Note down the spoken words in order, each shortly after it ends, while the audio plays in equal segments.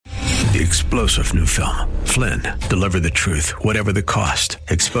The explosive new film, Flynn, deliver the truth, whatever the cost,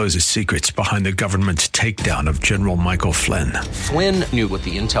 exposes secrets behind the government's takedown of General Michael Flynn. Flynn knew what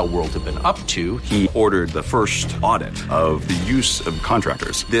the intel world had been up to. He ordered the first audit of the use of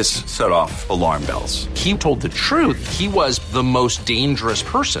contractors. This set off alarm bells. He told the truth. He was the most dangerous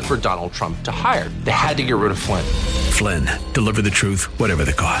person for Donald Trump to hire. They had to get rid of Flynn. Flynn, deliver the truth, whatever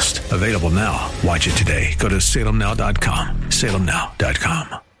the cost. Available now. Watch it today. Go to salemnow.com.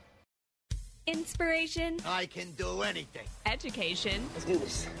 salemnow.com. Inspiration. I can do anything. Education. Let's do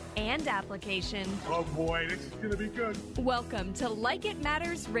this. And application. Oh boy, this is going to be good. Welcome to Like It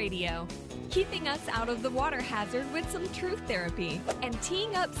Matters Radio. Keeping us out of the water hazard with some truth therapy. And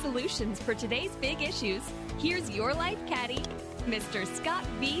teeing up solutions for today's big issues. Here's your life caddy, Mr. Scott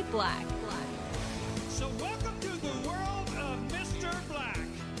V. Black. So welcome to the world of Mr. Black.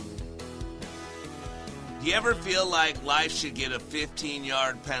 Do you ever feel like life should get a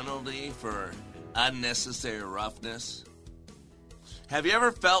 15-yard penalty for unnecessary roughness? Have you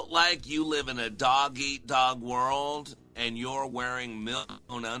ever felt like you live in a dog-eat-dog world and you're wearing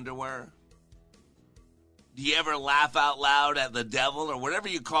milk-owned underwear? Do you ever laugh out loud at the devil or whatever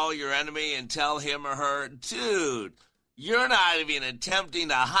you call your enemy and tell him or her, dude, you're not even attempting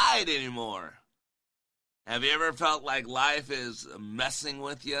to hide anymore? Have you ever felt like life is messing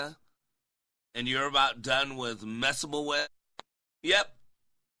with you? And you're about done with Unmessablewith? Yep,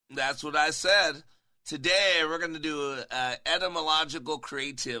 that's what I said. Today we're going to do etymological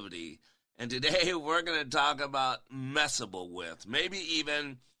creativity. And today we're going to talk about Unmessablewith. Maybe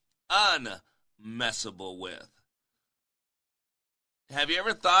even Unmessablewith. Have you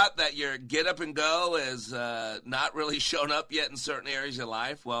ever thought that your get up and go is not really shown up yet in certain areas of your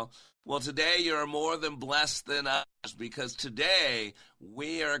life? Well, today you're more than blessed than us, because today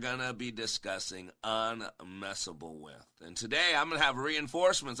we are going to be discussing Unmessablewith. And today I'm going to have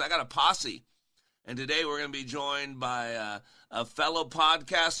reinforcements. I got a posse. And today we're going to be joined by a fellow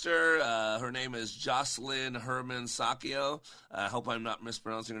podcaster. Her name is Jocelyn Herman Sacchio. I hope I'm not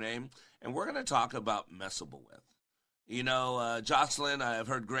mispronouncing her name. And we're going to talk about Unmessablewith. You know, Jocelyn, I've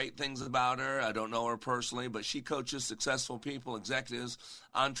heard great things about her. I don't know her personally, but she coaches successful people, executives,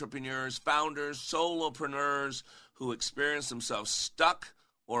 entrepreneurs, founders, solopreneurs who experience themselves stuck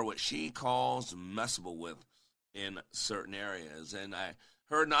or what she calls Unmessablewith in certain areas. And I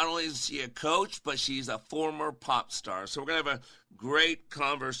heard not only is she a coach, but she's a former pop star. So we're going to have a great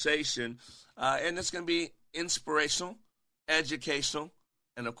conversation, and it's going to be inspirational, educational,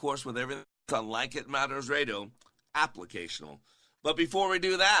 and, of course, with everything on Like It Matters Radio, applicational. But before we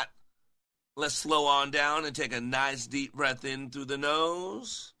do that, let's slow on down and take a nice deep breath in through the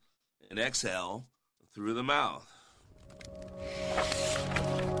nose and exhale through the mouth.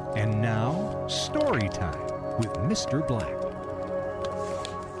 And now, story time with Mr. Black.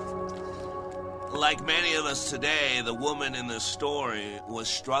 Like many of us today, the woman in this story was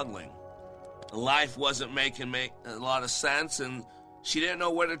struggling. Life wasn't making a lot of sense, and she didn't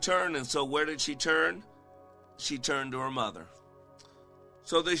know where to turn. And so where did she turn? She turned to her mother.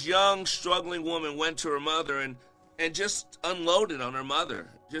 So this young, struggling woman went to her mother and just unloaded on her mother,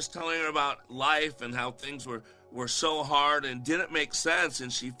 just telling her about life and how things were so hard and didn't make sense,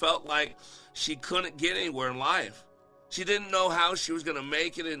 and she felt like she couldn't get anywhere in life. She didn't know how she was going to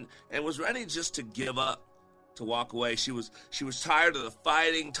make it and was ready just to give up, to walk away. She was tired of the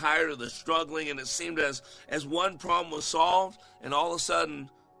fighting, tired of the struggling, and it seemed as one problem was solved, and all of a sudden,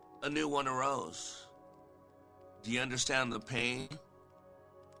 a new one arose. Do you understand the pain,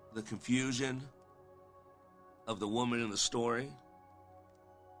 the confusion of the woman in the story?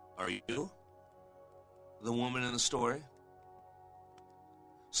 Are you the woman in the story?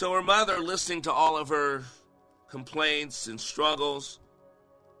 So her mother, listening to all of her complaints and struggles,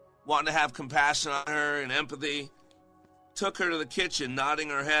 wanting to have compassion on her and empathy, took her to the kitchen, nodding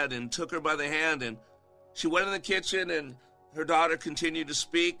her head, and took her by the hand. And she went in the kitchen, and her daughter continued to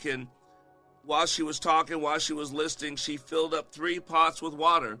speak, and while she was talking, while she was listening, she filled up 3 pots with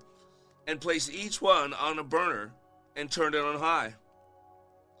water and placed each one on a burner and turned it on high.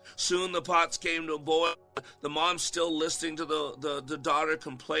 Soon the pots came to a boil. The mom still listening to the daughter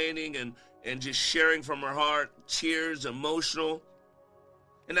complaining and just sharing from her heart, tears, emotional.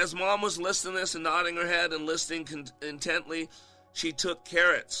 And as mom was listening to this and nodding her head and listening intently, she took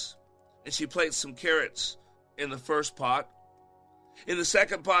carrots and she placed some carrots in the first pot. In the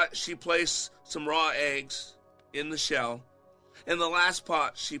second pot, she placed some raw eggs in the shell. In the last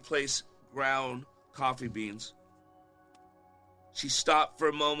pot, she placed ground coffee beans. She stopped for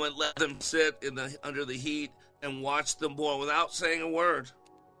a moment, let them sit under the heat, and watched them boil without saying a word.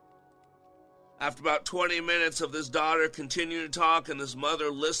 After about 20 minutes of this daughter continuing to talk and this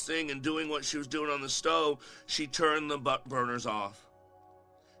mother listening and doing what she was doing on the stove, she turned the burners off.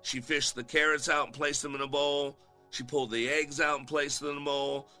 She fished the carrots out and placed them in a bowl. She pulled the eggs out and placed them in a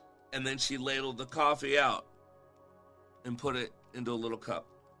bowl. And then she ladled the coffee out and put it into a little cup.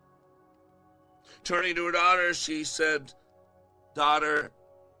 Turning to her daughter, she said, "Daughter,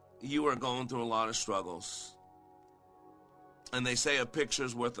 you are going through a lot of struggles. And they say a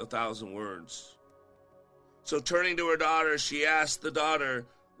picture's worth 1,000 words." So turning to her daughter, she asked the daughter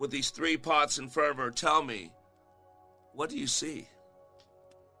with these 3 pots in front of her, "Tell me, what do you see?"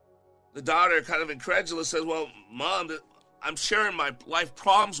 The daughter, kind of incredulous, says, "Well, Mom, I'm sharing my life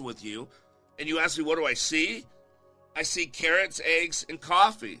problems with you, and you ask me, what do I see? I see carrots, eggs, and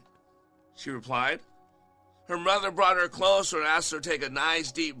coffee," she replied. Her mother brought her closer and asked her to take a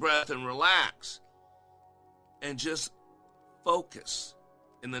nice deep breath and relax and just focus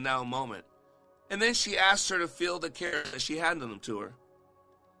in the now moment. And then she asked her to feel the carrots as she handed them to her.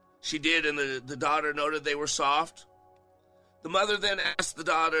 She did, and the daughter noted they were soft. The mother then asked the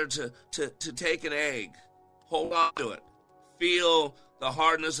daughter to take an egg, hold on to it, feel the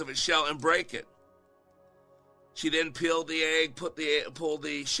hardness of its shell, and break it. She then peeled the egg, pulled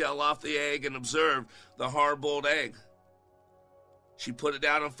the shell off the egg, and observed the hard-boiled egg. She put it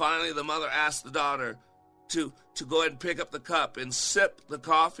down, and finally the mother asked the daughter to go ahead and pick up the cup and sip the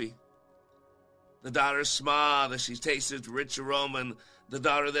coffee. The daughter smiled as she tasted the rich aroma, and the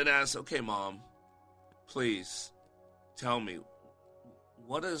daughter then asked, "Okay, Mom, please tell me,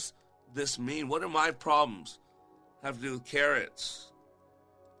 what does this mean? What do my problems have to do with carrots,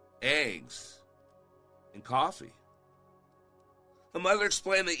 eggs, and coffee?" The mother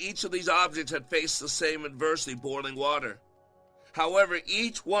explained that each of these objects had faced the same adversity, boiling water. However,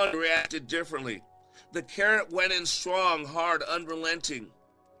 each one reacted differently. The carrot went in strong, hard, unrelenting.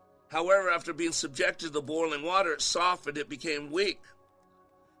 However, after being subjected to the boiling water, it softened, it became weak.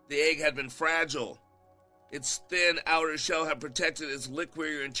 The egg had been fragile. Its thin outer shell had protected its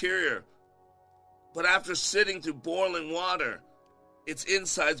liquidy interior. But after sitting through boiling water, its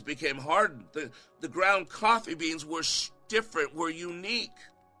insides became hardened. The ground coffee beans were different, were unique.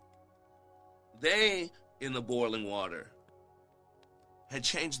 They, in the boiling water, had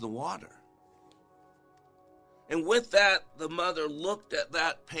changed the water. And with that, the mother looked at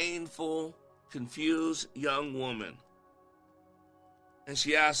that painful, confused young woman. And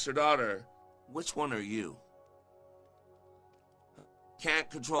she asked her daughter, "Which one are you?" Can't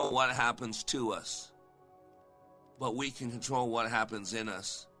control what happens to us, but we can control what happens in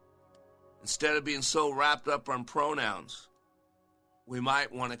us. Instead of being so wrapped up on pronouns, we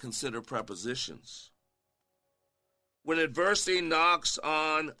might want to consider prepositions. When adversity knocks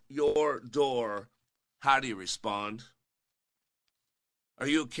on your door, how do you respond? Are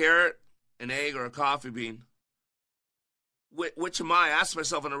you a carrot, an egg, or a coffee bean? Which am I? I ask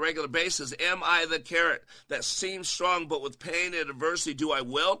myself on a regular basis. Am I the carrot that seems strong, but with pain and adversity, do I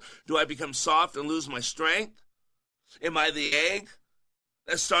wilt? Do I become soft and lose my strength? Am I the egg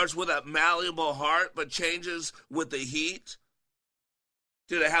that starts with a malleable heart, but changes with the heat?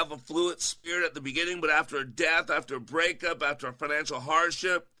 Did I have a fluid spirit at the beginning, but after a death, after a breakup, after a financial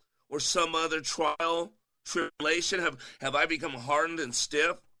hardship, or some other trial, tribulation, have I become hardened and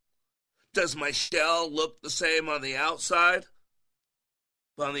stiff? Does my shell look the same on the outside?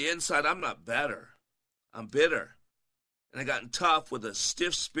 But on the inside, I'm not better. I'm bitter. And I gotten tough with a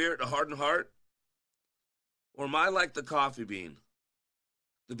stiff spirit and a hardened heart? Or am I like the coffee bean?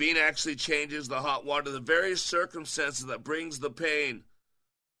 The bean actually changes the hot water, the very circumstances that brings the pain.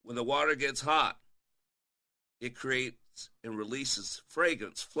 When the water gets hot, it creates and releases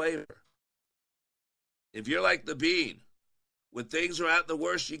fragrance, flavor. If you're like the bean, when things are at the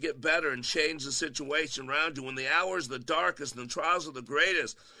worst, you get better and change the situation around you. When the hours are the darkest and the trials are the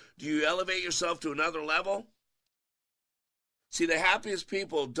greatest, do you elevate yourself to another level? See, the happiest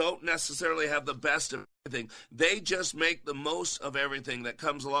people don't necessarily have the best of everything. They just make the most of everything that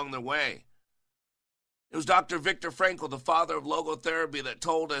comes along their way. It was Dr. Viktor Frankl, the father of logotherapy, that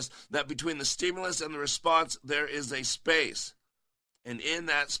told us that between the stimulus and the response, there is a space. And in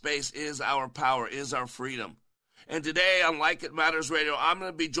that space is our power, is our freedom. And today on Like It Matters Radio, I'm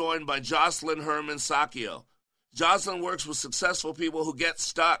going to be joined by Jocelyn Herman Sacchio. Jocelyn works with successful people who get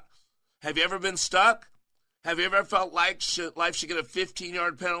stuck. Have you ever been stuck? Have you ever felt like life should get a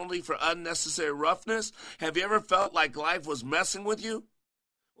 15-yard penalty for unnecessary roughness? Have you ever felt like life was messing with you?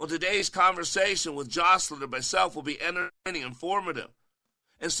 Well, today's conversation with Jocelyn and myself will be entertaining, informative.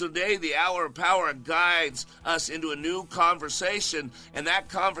 And so today, the Hour of Power guides us into a new conversation, and that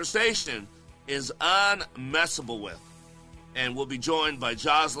conversation is Unmessablewith. And we'll be joined by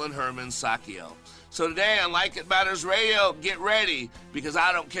Jocelyn Herman Sacchio. So today on Like It Matters Radio, get ready, because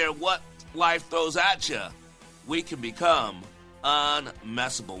I don't care what life throws at you, we can become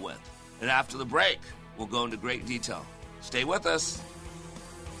unmessable with. And after the break, we'll go into great detail. Stay with us.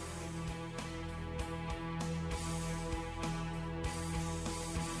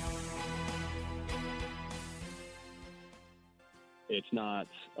 It's not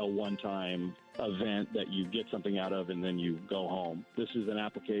a one-time event that you get something out of and then you go home. This is an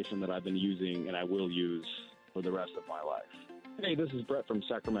application that I've been using and I will use for the rest of my life. Hey, this is Brett from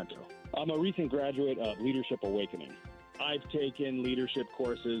Sacramento. I'm a recent graduate of Leadership Awakening. I've taken leadership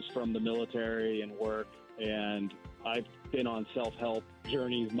courses from the military and work, and I've been on self-help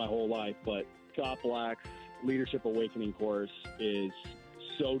journeys my whole life, but Scott Black's Leadership Awakening course is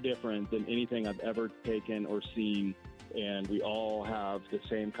so different than anything I've ever taken or seen, and we all have the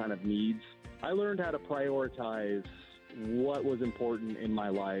same kind of needs. I learned how to prioritize what was important in my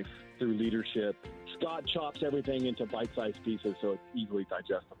life through leadership. Scott chops everything into bite-sized pieces so it's easily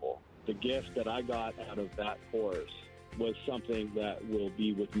digestible. The gift that I got out of that course was something that will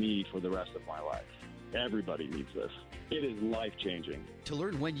be with me for the rest of my life. Everybody needs this. It is life-changing. To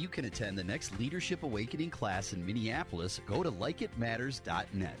learn when you can attend the next Leadership Awakening class in Minneapolis, go to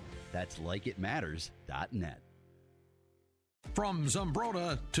likeitmatters.net. That's likeitmatters.net. From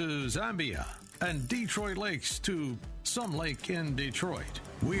Zumbrota to Zambia and Detroit Lakes to some lake in Detroit,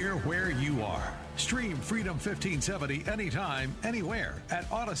 we're where you are. Stream Freedom 1570 anytime, anywhere at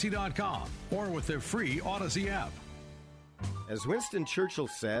Odyssey.com or with the free Odyssey app. As Winston Churchill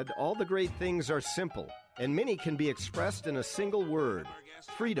said, all the great things are simple, and many can be expressed in a single word: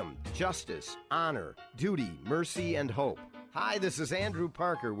 freedom, justice, honor, duty, mercy, and hope. Hi, this is Andrew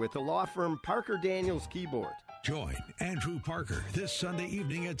Parker with the law firm Parker Daniels Keyboard. Join Andrew Parker this Sunday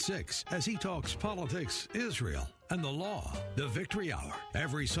evening at 6 as he talks politics, Israel, and the law. The Victory Hour,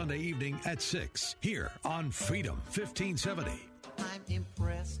 every Sunday evening at 6, here on Freedom 1570. I'm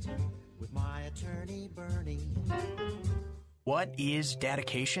impressed with my attorney, Bernie. What is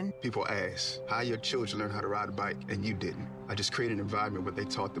dedication? People ask, how your children learn how to ride a bike and you didn't? I just created an environment where they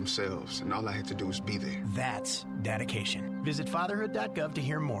taught themselves, and all I had to do was be there. That's dedication. Visit fatherhood.gov to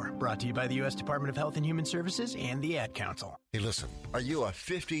hear more. Brought to you by the U.S. Department of Health and Human Services and the Ad Council. Hey, listen, are you a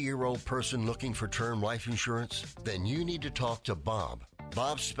 50-year-old person looking for term life insurance? Then you need to talk to Bob.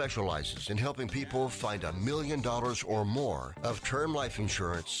 Bob specializes in helping people find $1 million or more of term life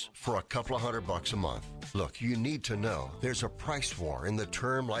insurance for a couple of $100 a month. Look, you need to know there's a price war in the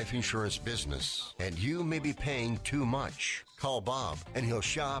term life insurance business, and you may be paying too much. Call Bob, and he'll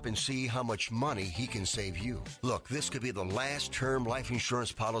shop and see how much money he can save you. Look, this could be the last term life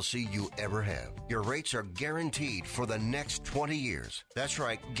insurance policy you ever have. Your rates are guaranteed for the next 20 years. That's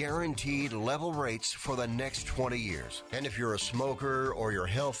right, guaranteed level rates for the next 20 years. And if you're a smoker or your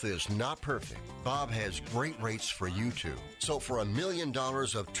health is not perfect, Bob has great rates for you too. So for $1 million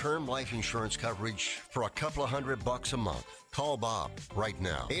of term life insurance coverage for a couple of $100 a month, call Bob right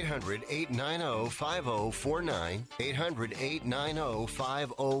now. 800-890-5049.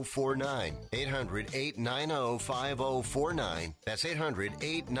 800-890-5049. 800-890-5049. That's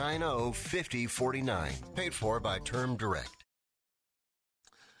 800-890-5049. Paid for by Term Direct.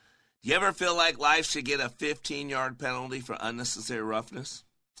 You ever feel like life should get a 15-yard penalty for unnecessary roughness?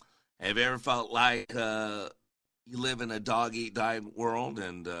 Have you ever felt like you live in a dog-eat-dog world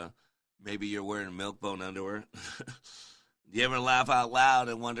and maybe you're wearing milk-bone underwear? Do you ever laugh out loud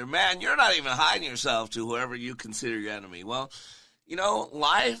and wonder, man, you're not even hiding yourself to whoever you consider your enemy? Well, you know,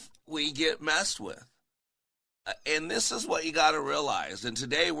 life we get messed with. And this is what you got to realize. And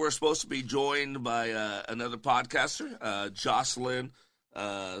today we're supposed to be joined by another podcaster, Jocelyn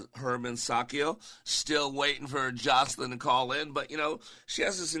Herman Sacchio. Still waiting for Jocelyn to call in. But, you know, she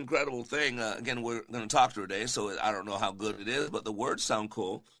has this incredible thing. Again, we're going to talk to her today, so I don't know how good it is, but the words sound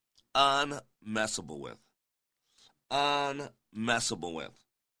cool. Unmessable with. Unmessable with.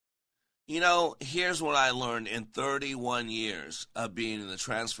 You know, here's what I learned in 31 years of being in the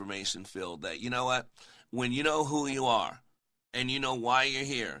transformation field, that, you know what, when you know who you are and you know why you're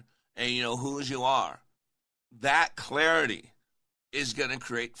here and you know whose you are, that clarity is going to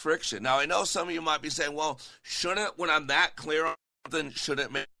create friction. Now, I know some of you might be saying, well, shouldn't, when I'm that clear on something, should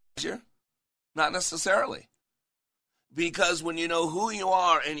it make it easier? Not necessarily. Because when you know who you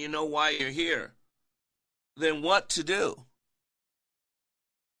are and you know why you're here, then what to do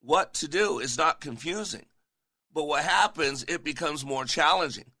is not confusing. But what happens, it becomes more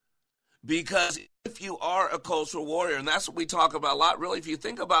challenging. Because if you are a cultural warrior, and that's what we talk about a lot, really, if you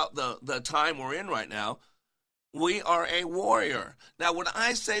think about the time we're in right now, we are a warrior. Now, when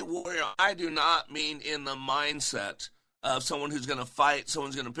I say warrior, I do not mean in the mindset of someone who's going to fight,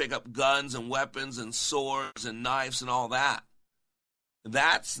 someone's going to pick up guns and weapons and swords and knives and all that.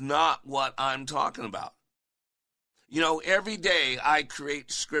 That's not what I'm talking about. You know, every day I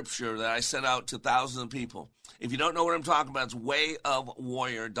create scripture that I send out to thousands of people. If you don't know what I'm talking about, it's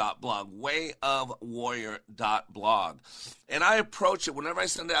wayofwarrior.blog, wayofwarrior.blog. And I approach it whenever I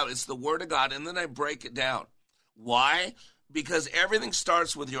send it out, it's the Word of God, and then I break it down. Why? Because everything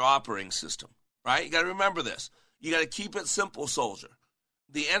starts with your operating system, right? You got to remember this. You got to keep it simple, soldier.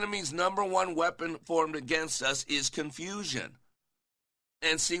 The enemy's number one weapon formed against us is confusion.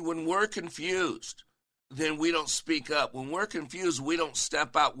 And see, when we're confused, then we don't speak up. When we're confused, we don't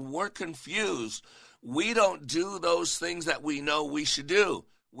step out. When we're confused, we don't do those things that we know we should do.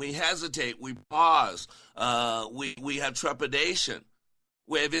 We hesitate. We pause. We have trepidation.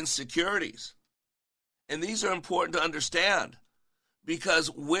 We have insecurities. And these are important to understand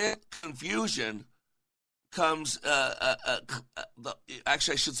because with confusion comes, actually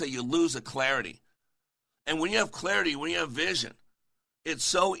I should say you lose a clarity. And when you have clarity, when you have vision, it's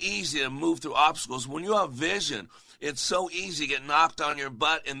so easy to move through obstacles. When you have vision, it's so easy to get knocked on your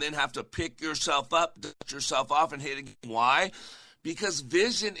butt and then have to pick yourself up, dust yourself off, and hit again. Why? Because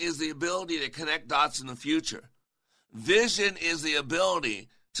vision is the ability to connect dots in the future. Vision is the ability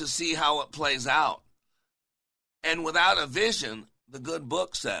to see how it plays out. And without a vision, the good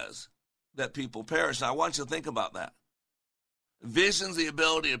book says that people perish. Now, I want you to think about that. Vision's the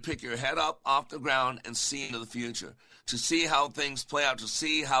ability to pick your head up off the ground and see into the future, to see how things play out, to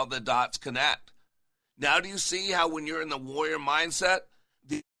see how the dots connect. Now, do you see how when you're in the warrior mindset,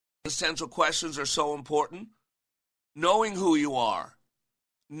 the essential questions are so important? Knowing who you are,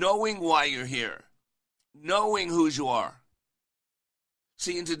 knowing why you're here, knowing whose you are.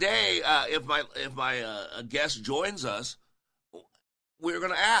 See, and today, if my guest joins us, we're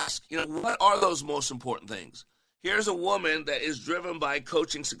going to ask, what are those most important things? Here's a woman that is driven by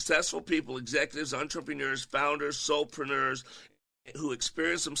coaching successful people, executives, entrepreneurs, founders, soulpreneurs, who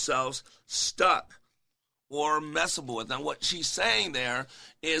experience themselves stuck or messable with. And what she's saying there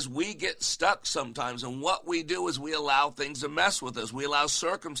is we get stuck sometimes, and what we do is we allow things to mess with us. We allow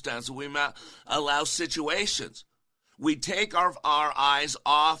circumstances. We allow situations. We take our eyes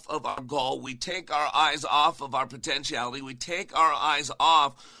off of our goal. We take our eyes off of our potentiality. We take our eyes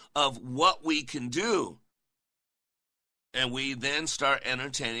off of what we can do. And we then start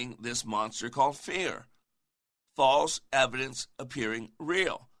entertaining this monster called fear. False evidence appearing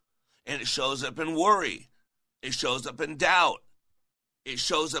real. And it shows up in worry. It shows up in doubt. It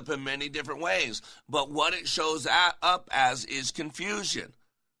shows up in many different ways. But what it shows up as is confusion.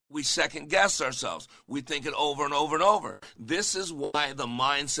 We second guess ourselves. We think it over and over and over. This is why the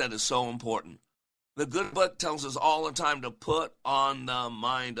mindset is so important. The good book tells us all the time to put on the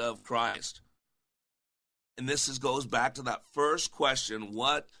mind of Christ. And this goes back to that first question,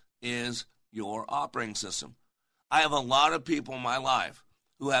 what is your operating system? I have a lot of people in my life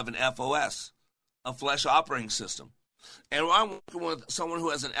who have an FOS, a flesh operating system. And when I'm working with someone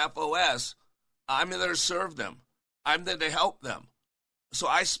who has an FOS, I'm there to serve them. I'm there to help them. So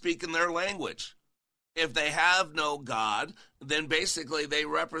I speak in their language. If they have no God, then basically they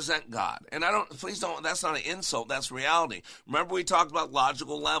represent God. And please don't, that's not an insult, that's reality. Remember we talked about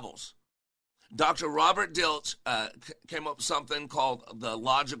logical levels. Dr. Robert Dilch came up with something called the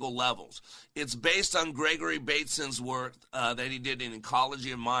logical levels. It's based on Gregory Bateson's work that he did in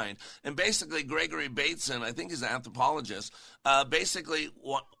Ecology of Mind. And basically Gregory Bateson, I think he's an anthropologist,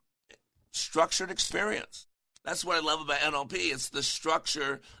 structured experience. That's what I love about NLP. It's the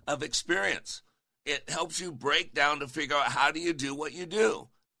structure of experience. It helps you break down to figure out how do you do what you do?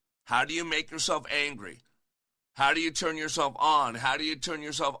 How do you make yourself angry? How do you turn yourself on? How do you turn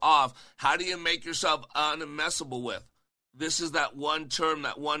yourself off? How do you make yourself unmessable with? This is that one term,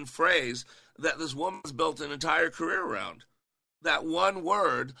 that one phrase that this woman's built an entire career around. That one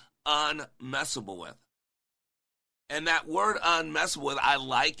word, unmessable with. And that word unmessable with, I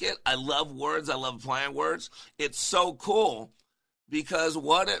like it. I love words. I love playing words. It's so cool because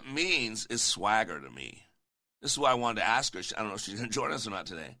what it means is swagger to me. This is why I wanted to ask her. I don't know if she's going to join us or not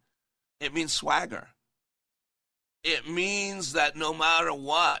today. It means swagger. It means that no matter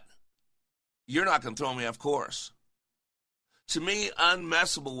what, you're not going to throw me off course. To me,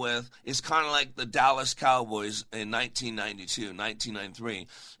 unmessable with is kind of like the Dallas Cowboys in 1992, 1993.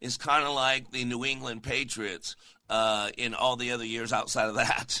 It's kind of like the New England Patriots in all the other years outside of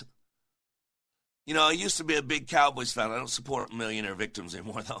that. I used to be a big Cowboys fan. I don't support Millionaire Victims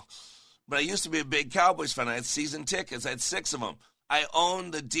anymore, though. But I used to be a big Cowboys fan. I had season tickets. I had 6 of them. I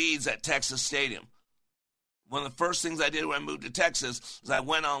owned the deeds at Texas Stadium. One of the first things I did when I moved to Texas is I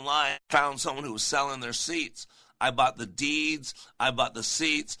went online, found someone who was selling their seats. I bought the deeds. I bought the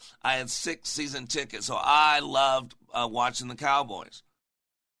seats. I had 6 season tickets, so I loved watching the Cowboys.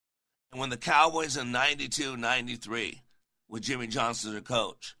 And when the Cowboys in 92, 93, with Jimmy Johnson as their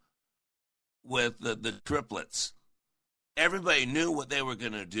coach, with the triplets, everybody knew what they were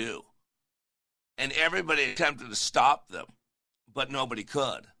going to do. And everybody attempted to stop them, but nobody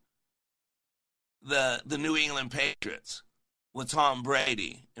could. The New England Patriots with Tom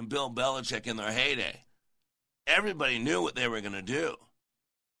Brady and Bill Belichick in their heyday, everybody knew what they were going to do,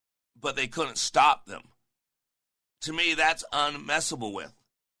 but they couldn't stop them. To me, that's unmessable with.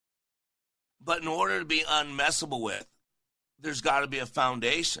 But in order to be unmessable with, there's got to be a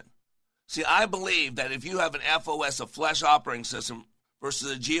foundation. See, I believe that if you have an FOS, a flesh operating system,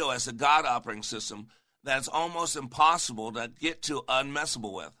 versus a GOS, a God operating system, that's almost impossible to get to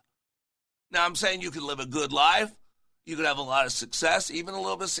unmessable with. Now, I'm saying you could live a good life, you could have a lot of success, even a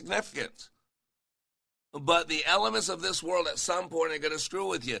little bit of significance. But the elements of this world at some point are going to screw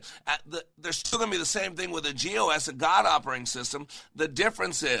with you. There's still going to be the same thing with a GOS, a God operating system. The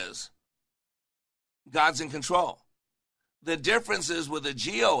difference is God's in control. The difference is with a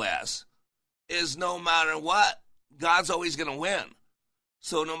GOS is no matter what, God's always going to win.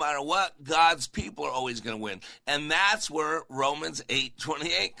 So no matter what, God's people are always going to win. And that's where Romans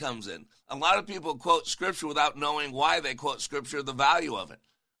 8:28 comes in. A lot of people quote Scripture without knowing why they quote Scripture, the value of it.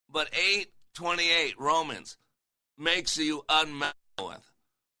 But 8:28, Romans, makes you unmessable with.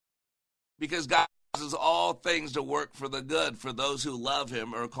 Because God causes all things to work for the good for those who love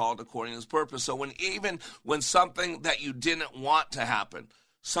him or are called according to his purpose. So when something that you didn't want to happen,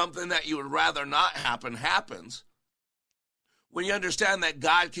 something that you would rather not happen, happens, when you understand that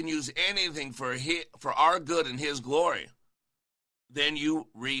God can use anything for our good and his glory, then you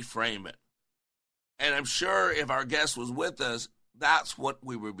reframe it. And I'm sure if our guest was with us, that's what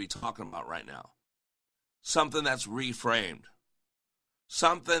we would be talking about right now. Something that's reframed.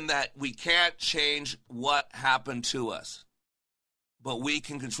 Something that we can't change what happened to us, but we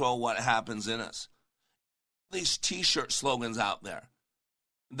can control what happens in us. These T-shirt slogans out there,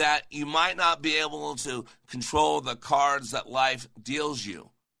 that you might not be able to control the cards that life deals you,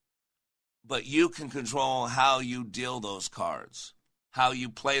 but you can control how you deal those cards, how you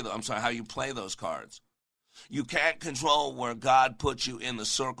play those cards. You can't control where God puts you in the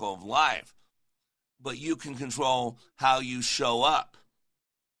circle of life, but you can control how you show up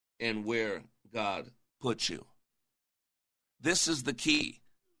and where God puts you. This is the key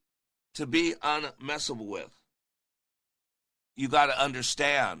to be unmessable with. You got to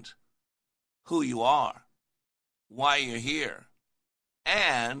understand who you are, why you're here,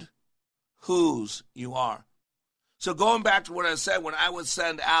 and whose you are. So going back to what I said, when I would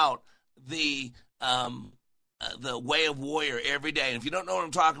send out the Way of Warrior every day, and if you don't know what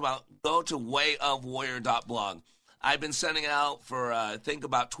I'm talking about, go to wayofwarrior.blog. I've been sending it out for, I think,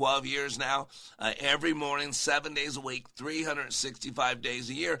 about 12 years now, every morning, 7 days a week, 365 days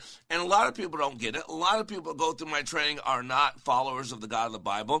a year. And a lot of people don't get it. A lot of people who go through my training are not followers of the God of the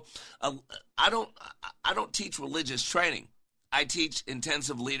Bible. I don't teach religious training. I teach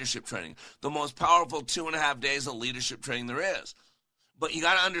intensive leadership training, the most powerful 2.5 days of leadership training there is. But you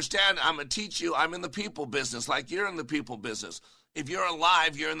got to understand, I'm going to teach you, I'm in the people business, like you're in the people business. If you're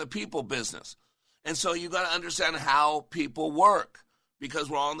alive, you're in the people business. And so you got to understand how people work, because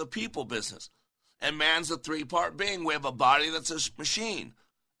we're all in the people business. And man's a 3-part being. We have a body that's a machine.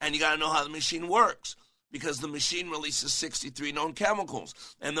 And you got to know how the machine works, because the machine releases 63 known chemicals.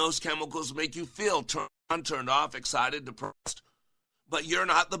 And those chemicals make you feel turned on, turned off, excited, depressed. But you're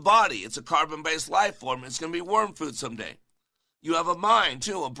not the body. It's a carbon-based life form. It's going to be worm food someday. You have a mind,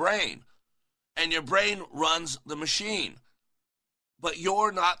 too, a brain. And your brain runs the machine. But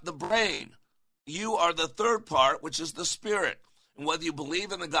you're not the brain. You are the 3rd part, which is the spirit. And whether you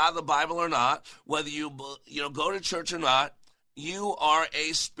believe in the God of the Bible or not, whether you go to church or not, you are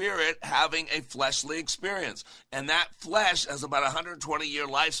a spirit having a fleshly experience. And that flesh has about a 120-year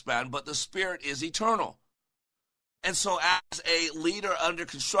lifespan, but the spirit is eternal. And so as a leader under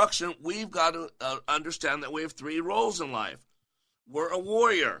construction, we've got to understand that we have 3 roles in life. We're a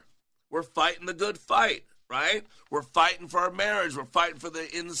warrior. We're fighting the good fight. Right? We're fighting for our marriage. We're fighting for the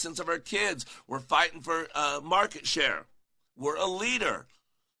innocence of our kids. We're fighting for market share. We're a leader.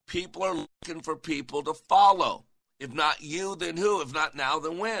 People are looking for people to follow. If not you, then who? If not now,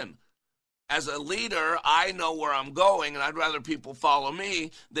 then when? As a leader, I know where I'm going, and I'd rather people follow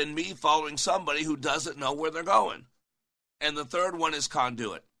me than me following somebody who doesn't know where they're going. And the 3rd one is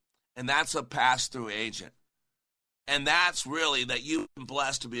conduit, and that's a pass-through agent. And that's really that you've been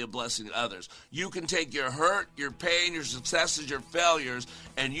blessed to be a blessing to others. You can take your hurt, your pain, your successes, your failures,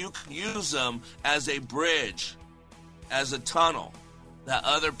 and you can use them as a bridge as a tunnel that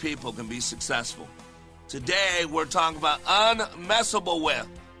other people can be successful. Today, we're talking about Unmessable With,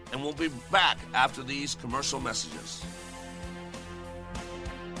 and we'll be back after these commercial messages.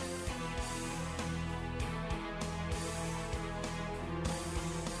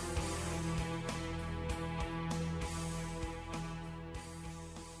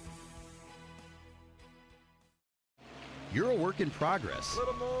 You're a work in progress. A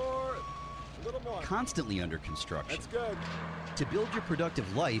little more. Constantly under construction. That's good. To build your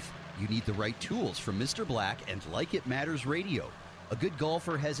productive life, you need the right tools from Mr. Black and Like It Matters Radio. A good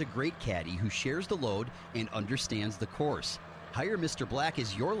golfer has a great caddy who shares the load and understands the course. Hire Mr. Black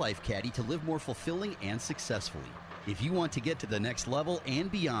as your life caddy to live more fulfilling and successfully. If you want to get to the next level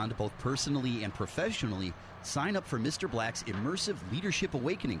and beyond, both personally and professionally, sign up for Mr. Black's immersive Leadership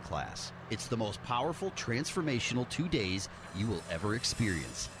Awakening class. It's the most powerful, transformational 2 days you will ever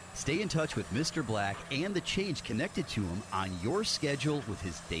experience. Stay in touch with Mr. Black and the change connected to him on your schedule with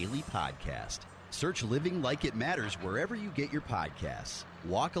his daily podcast. Search Living Like It Matters wherever you get your podcasts.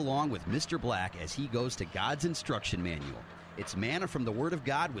 Walk along with Mr. Black as he goes to God's instruction manual. It's manna from the Word of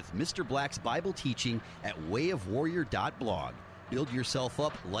God with Mr. Black's Bible teaching at wayofwarrior.blog. Build yourself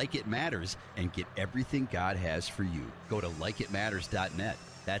up like it matters and get everything God has for you. Go to likeitmatters.net.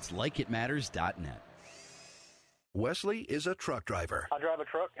 That's likeitmatters.net. Wesley is a truck driver. I drive a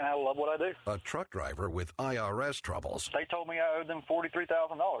truck, and I love what I do. A truck driver with IRS troubles. They told me I owed them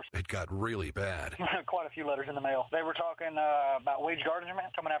 $43,000. It got really bad. Quite a few letters in the mail. They were talking about wage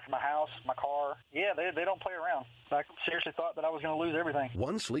garnishment coming after my house, my car. Yeah, they don't play around. I seriously thought that I was going to lose everything.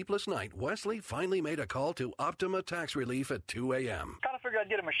 One sleepless night, Wesley finally made a call to Optima Tax Relief at 2 a.m. Kind of figured I'd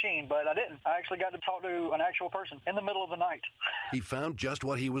get a machine, but I didn't. I actually got to talk to an actual person in the middle of the night. He found just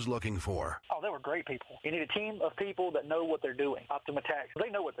what he was looking for. Oh, they were great people. You need a team of people that know what they're doing. Optima Tax, they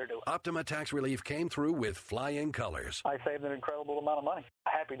know what they're doing. Optima Tax Relief came through with flying colors. I saved an incredible amount of money.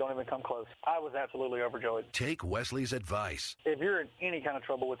 Happy don't even come close. I was absolutely overjoyed. Take Wesley's advice. If you're in any kind of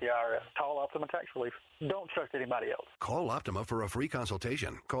trouble with the IRS, call Optima Tax Relief. Don't trust anybody else. Call Optima for a free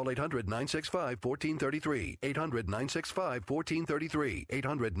consultation. Call 800-965-1433. 800-965-1433.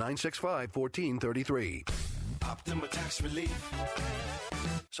 800-965-1433. Optima Tax Relief.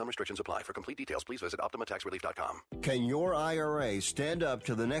 Some restrictions apply. For complete details, please visit OptimaTaxRelief.com. Can your IRA stand up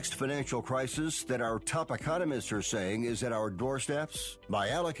to the next financial crisis that our top economists are saying is at our doorsteps? By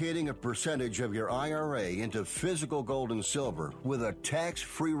allocating a percentage of your IRA into physical gold and silver with a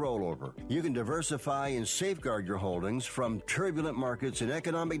tax-free rollover, you can diversify and safeguard your holdings from turbulent markets and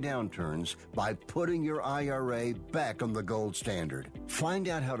economic downturns by putting your IRA back on the gold standard. Find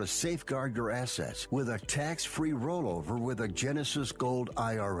out how to safeguard your assets with a tax-free rollover with a Genesis Gold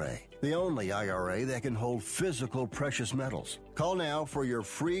IRA. The only IRA that can hold physical precious metals. Call now for your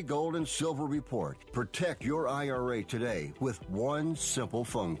free gold and silver report. Protect your IRA today with one simple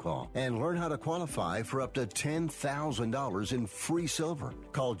phone call and learn how to qualify for up to $10,000 in free silver.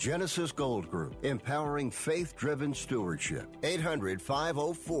 Call Genesis Gold Group, empowering faith-driven stewardship.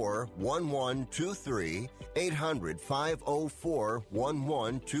 800-504-1123.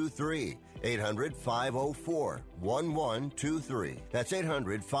 800-504-1123. 800-504-1123. That's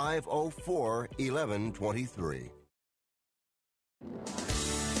 800-504-1123.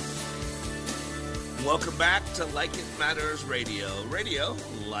 Welcome back to Like It Matters Radio. Radio,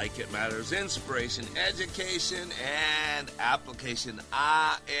 like it matters, inspiration, education, and application.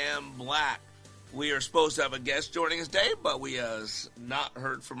 I am Black. We are supposed to have a guest joining us today, but we have not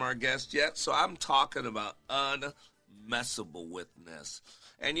heard from our guest yet, so I'm talking about unmessablewithness.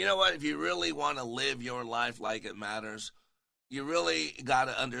 And you know what? If you really want to live your life like it matters, you really got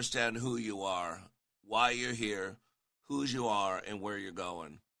to understand who you are, why you're here, whose you are, and where you're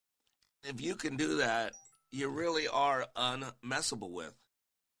going. If you can do that, you really are unmessable with.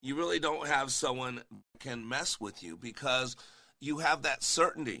 You really don't have someone can mess with you because you have that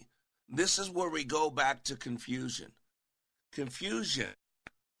certainty. This is where we go back to confusion. Confusion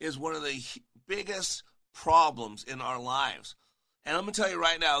is one of the biggest problems in our lives. And I'm going to tell you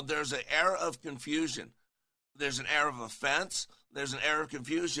right now, there's an era of confusion. There's an era of offense. There's an era of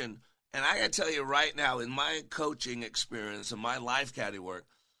confusion. And I got to tell you right now, in my coaching experience and my life caddy work,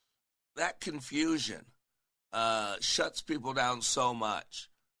 that confusion shuts people down so much.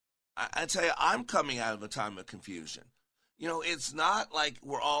 I tell you, I'm coming out of a time of confusion. You know, it's not like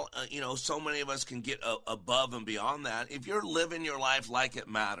we're all, so many of us can get above and beyond that. If you're living your life like it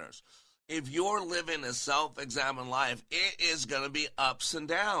matters, if you're living a self-examined life, it is going to be ups and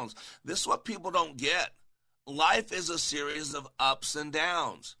downs. This is what people don't get. Life is a series of ups and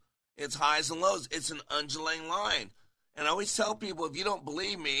downs. It's highs and lows. It's an undulating line. And I always tell people, if you don't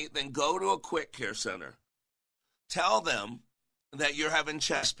believe me, then go to a quick care center. tell them that you're having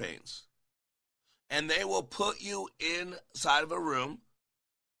chest pains. And they will put you inside of a room.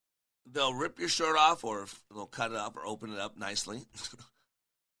 They'll rip your shirt off, or they'll cut it up or open it up nicely,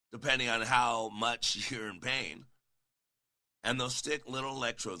 depending on how much you're in pain. And they'll stick little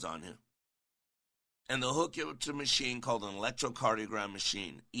electrodes on you. And they'll hook you up to a machine called an electrocardiogram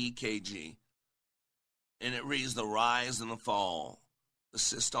machine, EKG. And it reads the rise and the fall, the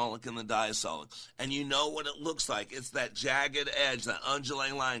systolic and the diastolic. And you know what it looks like. It's that jagged edge, that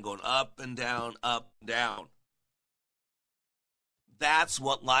undulating line going up and down, up, down. That's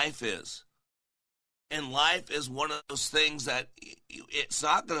what life is. And life is one of those things that it's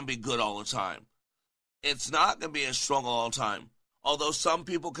not going to be good all the time. It's not going to be a struggle all the time. Although some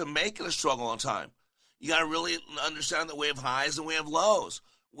people can make it a struggle all the time. You got to really understand that we have highs and we have lows.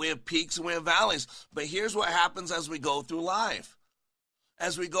 We have peaks and we have valleys. But here's what happens as we go through life.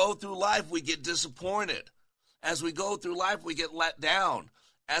 As we go through life, we get disappointed. As we go through life, we get let down.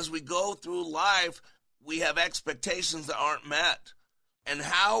 As we go through life, we have expectations that aren't met. And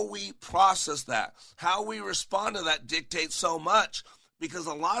how we process that, how we respond to that dictates so much, because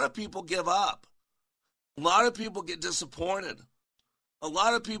a lot of people give up. A lot of people get disappointed. A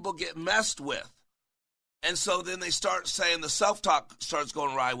lot of people get messed with. And so then they start saying, the self-talk starts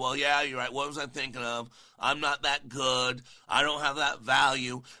going right. Well, yeah, you're right. What was I thinking of? I'm not that good. I don't have that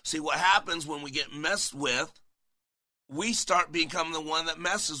value. See, what happens when we get messed with, we start becoming the one that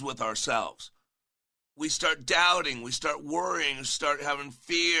messes with ourselves. We start doubting. We start worrying. We start having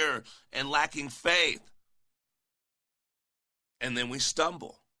fear and lacking faith. And then we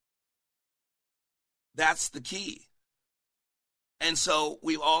stumble. That's the key. And so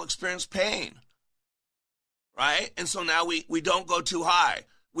we've all experienced pain. Right? And so now we don't go too high.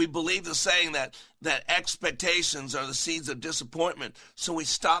 We believe the saying that expectations are the seeds of disappointment. So we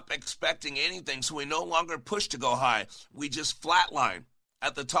stop expecting anything. So we no longer push to go high. We just flatline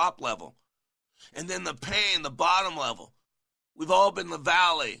at the top level. And then the pain, the bottom level. We've all been in the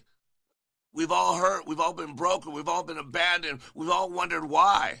valley. We've all hurt. We've all been broken. We've all been abandoned. We've all wondered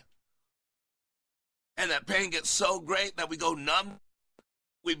why. And that pain gets so great that we go numb.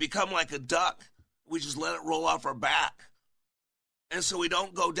 We become like a duck. We just let it roll off our back. And so we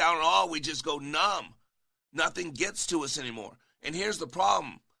don't go down at all. We just go numb. Nothing gets to us anymore. And here's the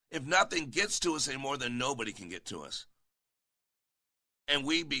problem. If nothing gets to us anymore, then nobody can get to us. And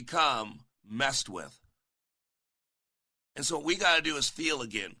we become messed with. And so what we got to do is feel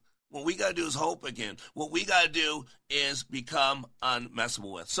again. What we got to do is hope again. What we got to do is become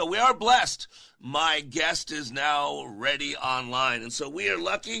unmessable with. So we are blessed. My guest is now ready online. And so we are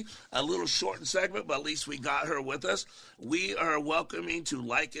lucky, a little shortened segment, but at least we got her with us. We are welcoming to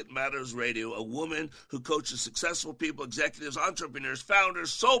Like It Matters Radio a woman who coaches successful people, executives, entrepreneurs,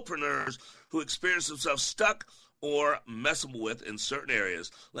 founders, soulpreneurs who experience themselves stuck or messable with in certain areas.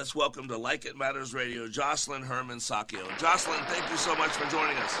 Let's welcome to Like It Matters Radio, Jocelyn Herman Sacchio. Jocelyn, thank you so much for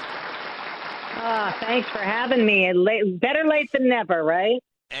joining us. Thanks for having me. Better late than never, right?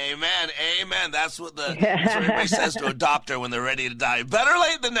 Amen, amen. That's what everybody says to a doctor when they're ready to die. Better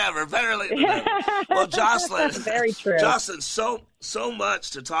late than never, better late than never. Well, Jocelyn, very true. Jocelyn, so much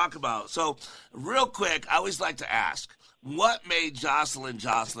to talk about. So real quick, I always like to ask, what made Jocelyn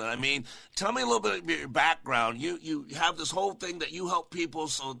Jocelyn? I mean, tell me a little bit of your background. You have this whole thing that you help people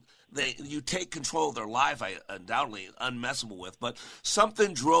so you take control of their life, I undoubtedly unmessable with, but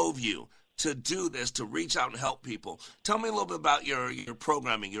something drove you to do this, to reach out and help people. Tell me a little bit about your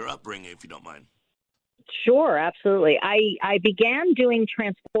programming, your upbringing, if you don't mind. Sure, absolutely. I began doing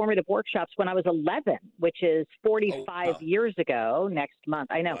transformative workshops when I was 11, which is 45 years ago next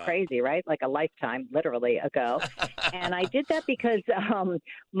month. I know, crazy, right? Like a lifetime, literally, ago. And I did that because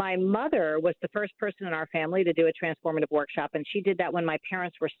my mother was the first person in our family to do a transformative workshop, and she did that when my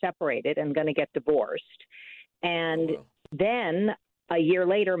parents were separated and going to get divorced. And then a year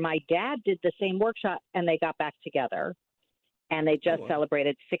later, my dad did the same workshop, and they got back together. And they just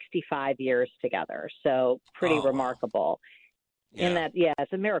celebrated 65 years together. So pretty remarkable. Yeah. In that, yeah,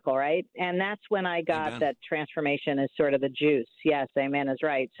 it's a miracle, right? And that's when I got that transformation is sort of the juice. Yes, amen is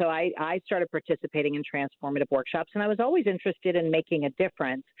right. So I started participating in transformative workshops, and I was always interested in making a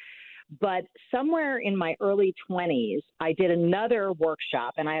difference. But somewhere in my early 20s, I did another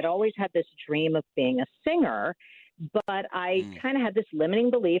workshop, and I had always had this dream of being a singer. But I kind of had this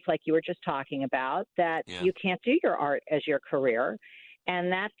limiting belief, like you were just talking about, that you can't do your art as your career.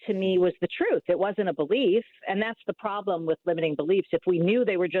 And that, to me, was the truth. It wasn't a belief. And that's the problem with limiting beliefs. If we knew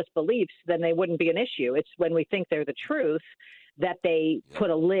they were just beliefs, then they wouldn't be an issue. It's when we think they're the truth that they put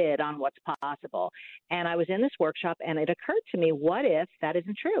a lid on what's possible. And I was in this workshop, and it occurred to me, what if that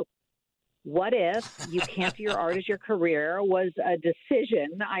isn't true? what if you can't do your art as your career was a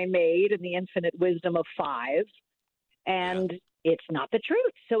decision I made in the infinite wisdom of 5, and it's not the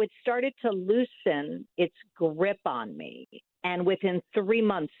truth. So it started to loosen its grip on me. And within 3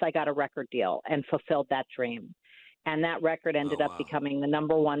 months, I got a record deal and fulfilled that dream. And that record ended up becoming the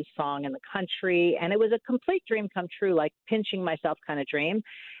number 1 song in the country. And it was a complete dream come true, like pinching myself kind of dream.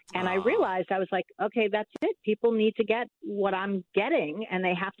 And I realized, I was like, okay, that's it. People need to get what I'm getting, and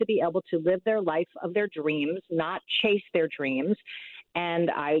they have to be able to live their life of their dreams, not chase their dreams. And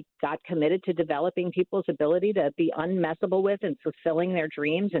I got committed to developing people's ability to be unmessable with and fulfilling their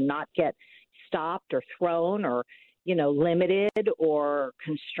dreams and not get stopped or thrown or, limited or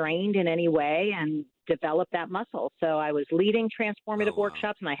constrained in any way, and develop that muscle. So I was leading transformative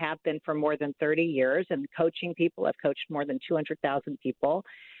workshops, and I have been for more than 30 years, and coaching people. I've coached more than 200,000 people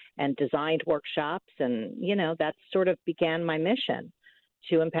and designed workshops. And, that sort of began my mission,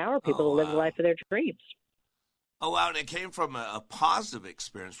 to empower people to live the life of their dreams. Oh, wow. And it came from a positive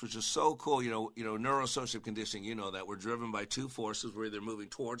experience, which is so cool. Neuroassociative conditioning, that we're driven by 2 forces. We're either moving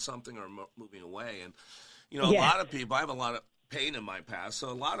towards something or moving away. And, a lot of people, I have a lot of pain in my past. So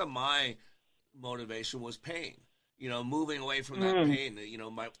a lot of my motivation was pain, moving away from that pain.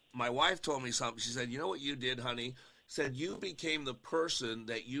 My wife told me something. She said, you know what you did, honey? Said you became the person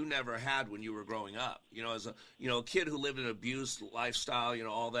that you never had when you were growing up. As a kid who lived an abused lifestyle,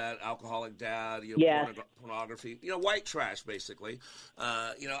 all that, alcoholic dad, pornography, white trash basically.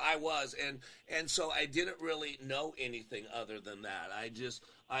 I was, and so I didn't really know anything other than that.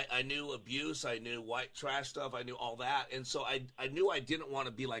 I knew abuse, I knew white trash stuff, I knew all that, and so I knew I didn't want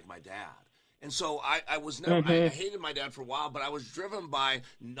to be like my dad. And so I was never. I hated my dad for a while, but I was driven by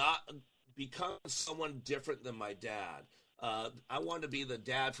not become someone different than my dad. I wanted to be the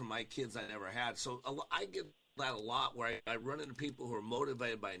dad for my kids I never had. So I get that a lot, where I run into people who are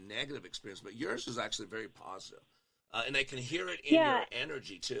motivated by a negative experience, but yours is actually very positive. And I can hear it in your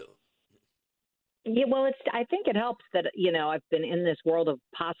energy too. Yeah, well, I think it helps that, I've been in this world of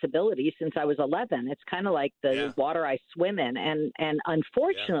possibility since I was 11. It's kind of like the water I swim in. And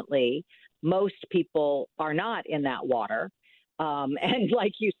unfortunately, most people are not in that water. And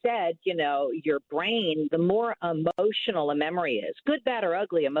like you said, your brain, the more emotional a memory is, good, bad, or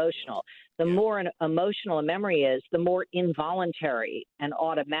ugly emotional, the more emotional a memory is, the more involuntary and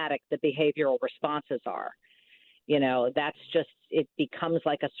automatic the behavioral responses are. That's just, it becomes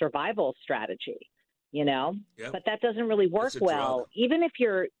like a survival strategy, but that doesn't really work well. Even if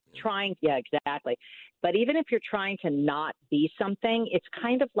you're trying, exactly. But even if you're trying to not be something, it's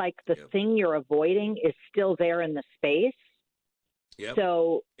kind of like the thing you're avoiding is still there in the space.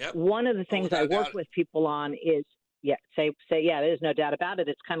 So one of the things I work with people on is, there's no doubt about it.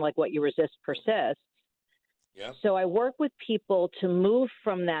 It's kind of like what you resist persists. So I work with people to move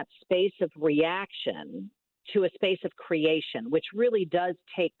from that space of reaction to a space of creation, which really does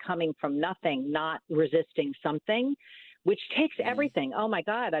take coming from nothing, not resisting something, which takes everything. Oh, my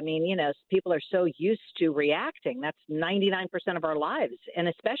God. I mean, people are so used to reacting. That's 99% of our lives. And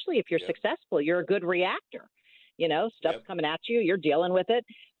especially if you're successful, you're a good reactor. Stuff's coming at you, you're dealing with it.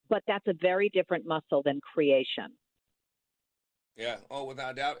 But that's a very different muscle than creation. Yeah,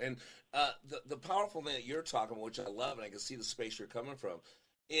 without a doubt. And the powerful thing that you're talking about, which I love, and I can see the space you're coming from,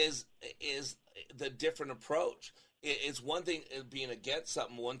 is the different approach. It's one thing being against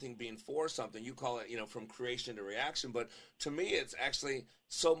something, one thing being for something. You call it, from creation to reaction. But to me, it's actually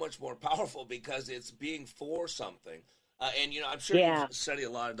so much more powerful because it's being for something. And, I'm sure you study a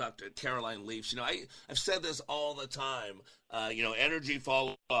lot of Dr. Caroline Leaf's. I've said this all the time, energy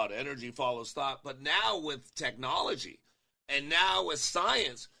follows thought, energy follows thought. But now with technology and now with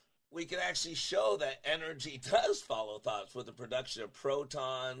science, we can actually show that energy does follow thoughts with the production of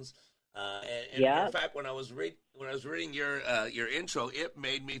protons. In fact, when I was reading your intro, it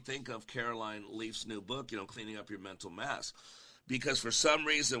made me think of Caroline Leaf's new book, Cleaning Up Your Mental Mess. Because for some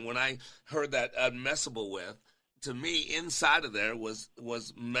reason, when I heard that Unmessable With, to me, inside of there was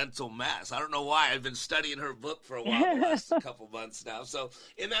mental mess. I don't know why. I've been studying her book for a while, the last couple months now. So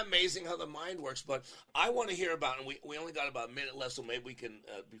isn't that amazing how the mind works? But I want to hear about, and we only got about a minute left, so maybe we can,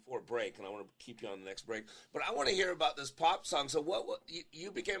 before break, and I want to keep you on the next break. But I want to hear about this pop song. So what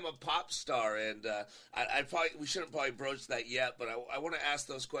you became a pop star, and we shouldn't probably broach that yet, but I want to ask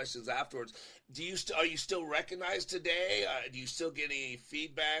those questions afterwards. Are you still recognized today? Do you still get any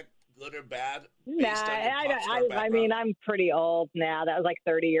feedback? Good or bad? I mean, I'm pretty old now. That was like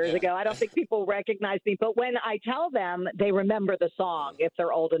 30 years ago. I don't think people recognize me. But when I tell them, they remember the song if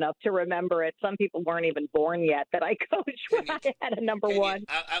they're old enough to remember it. Some people weren't even born yet that I coached when I had a number one.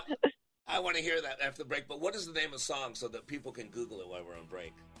 I want to hear that after the break. But what is the name of the song so that people can Google it while we're on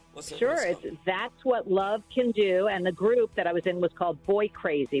break? Sure. That's What Love Can Do. And the group that I was in was called Boy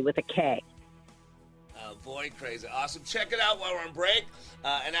Crazy with a K. Boy Crazy. Awesome. Check it out while we're on break.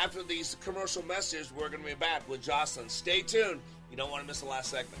 And after these commercial messages, we're going to be back with Jocelyn. Stay tuned. You don't want to miss the last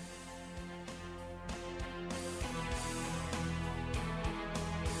segment.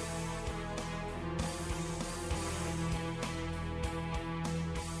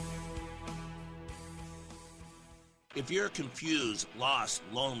 If you're confused, lost,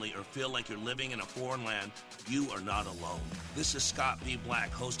 lonely, or feel like you're living in a foreign land, you are not alone. This is Scott B.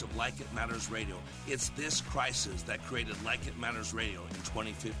 Black, host of Like It Matters Radio. It's this crisis that created Like It Matters Radio in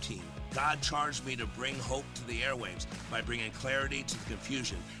 2015. God charged me to bring hope to the airwaves by bringing clarity to the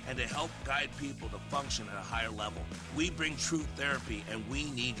confusion and to help guide people to function at a higher level. We bring truth therapy, and we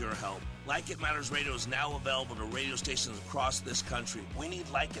need your help. Like It Matters Radio is now available to radio stations across this country. We need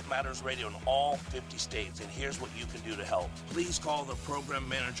Like It Matters Radio in all 50 states, and here's what you can do to help. Please call the program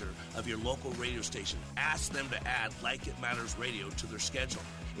manager of your local radio station. Ask them to add Like It Matters Radio to their schedule.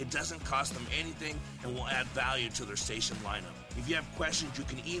 It doesn't cost them anything and will add value to their station lineup. If you have questions, you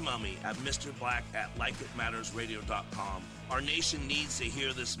can email me at mrblack@likeitmattersradio.com. Our nation needs to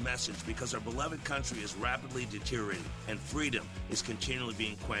hear this message because our beloved country is rapidly deteriorating and freedom is continually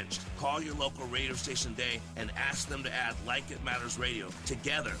being quenched. Call your local radio station today and ask them to add Like It Matters Radio.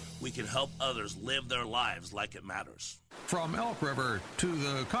 Together, we can help others live their lives like it matters. From Elk River to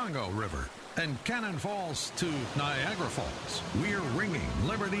the Congo River and Cannon Falls to Niagara Falls, we're ringing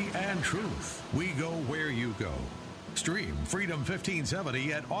liberty and truth. We go where you go. Stream Freedom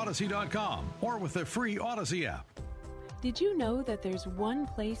 1570 at Odyssey.com or with the free Odyssey app. Did you know that there's one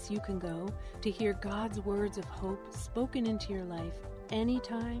place you can go to hear God's words of hope spoken into your life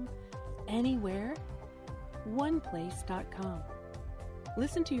anytime, anywhere? OnePlace.com.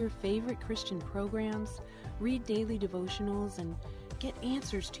 Listen to your favorite Christian programs, read daily devotionals, and get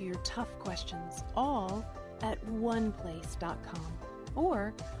answers to your tough questions, all at OnePlace.com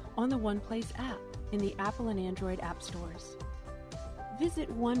or on the OnePlace app in the Apple and Android app stores. Visit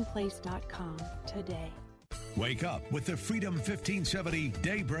OnePlace.com today. Wake up with the Freedom 1570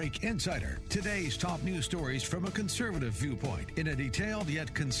 Daybreak Insider. Today's top news stories from a conservative viewpoint in a detailed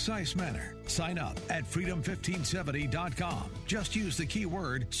yet concise manner. Sign up at freedom1570.com. Just use the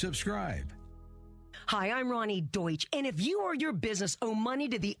keyword subscribe. Hi, I'm Ronnie Deutsch, and if you or your business owe money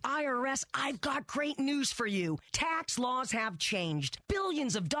to the IRS, I've got great news for you. Tax laws have changed.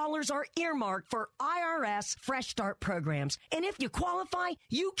 Billions of dollars are earmarked for IRS Fresh Start programs, and if you qualify,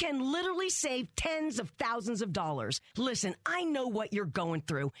 you can literally save tens of thousands of dollars. Listen, I know what you're going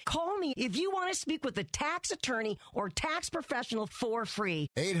through. Call me if you want to speak with a tax attorney or tax professional for free.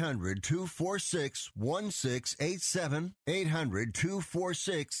 800-246-1687.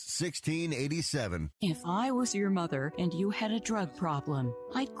 800-246-1687. If I was your mother and you had a drug problem,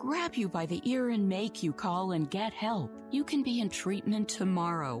 I'd grab you by the ear and make you call and get help. You can be in treatment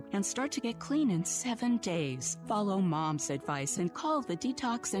tomorrow and start to get clean in 7 days. Follow Mom's advice and call the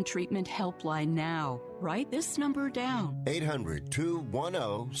Detox and Treatment Helpline now. Write this number down.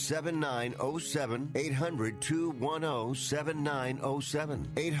 800-210-7907. 800-210-7907.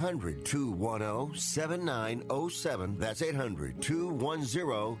 800-210-7907. That's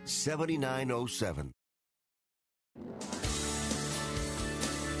 800-210-7907.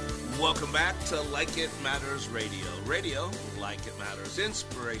 Welcome back to Like It Matters Radio. Radio, like it matters.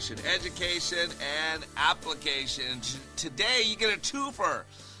 Inspiration, education, and application. Today, you get a twofer.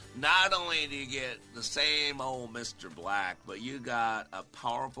 Not only do you get the same old Mr. Black, but you got a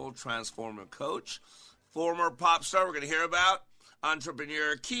powerful transformer coach, former pop star we're going to hear about,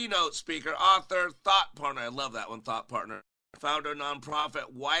 entrepreneur, keynote speaker, author, thought partner. I love that one, thought partner. Founder,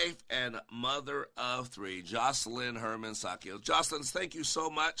 nonprofit, wife, and mother of 3, Jocelyn Herman Sakio. Jocelyn, thank you so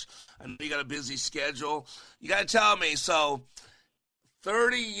much. I know you got a busy schedule. You got to tell me, so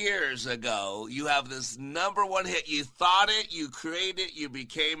 30 years ago, you have this #1 hit. You thought it, you created it, you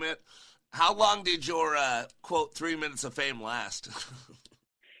became it. How long did your, quote, 3 minutes of fame last?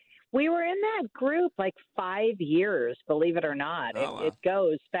 We were in that group like 5 years, believe it or not. Oh, wow. It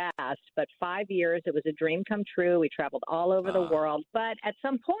goes fast, but 5 years, it was a dream come true. We traveled all over the world. But at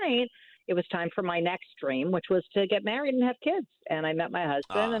some point, it was time for my next dream, which was to get married and have kids. And I met my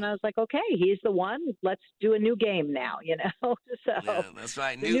husband, and I was like, okay, he's the one. Let's do a new game now, you know? So yeah, that's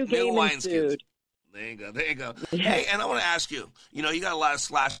right. New game wineskins. There you go. Yeah. Hey, and I want to ask you, you got a lot of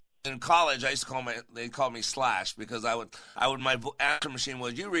slash. In college, I used to they called me Slash because my answer machine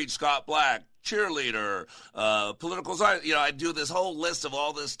was, you read Scott Black, cheerleader, political science. I do this whole list of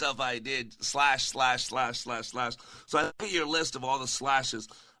all this stuff I did, slash. So I look at your list of all the slashes.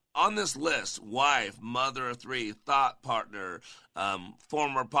 on this list, wife, mother of three, thought partner,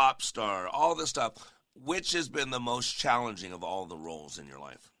 former pop star, all this stuff, which has been the most challenging of all the roles in your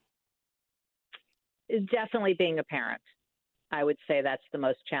life? Definitely being a parent. I would say that's the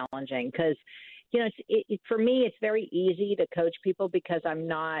most challenging because, you know, for me, it's very easy to coach people because I'm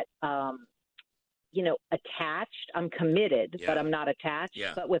not, you know, attached. I'm committed, but I'm not attached.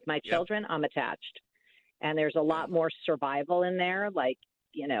 Yeah. But with my children, I'm attached. And there's a lot more survival in there. Like,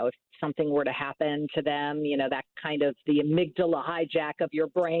 you know, if something were to happen to them, you know, that kind of the amygdala hijack of your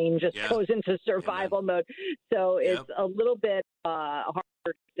brain just goes into survival mode. So it's a little bit harder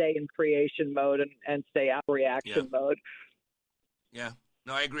to stay in creation mode and stay out of reaction mode. Yeah.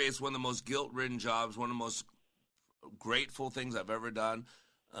 No, I agree. It's one of the most guilt-ridden jobs, one of the most grateful things I've ever done.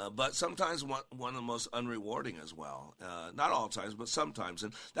 But sometimes one of the most unrewarding as well. Not all times, but sometimes.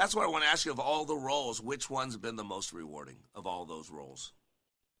 And that's what I want to ask you, of all the roles, which one's been the most rewarding of all those roles?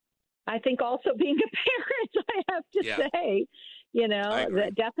 I think also being a parent, I have to say, you know,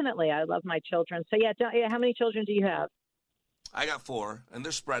 definitely. I love my children. So, how many children do you have? I got 4, and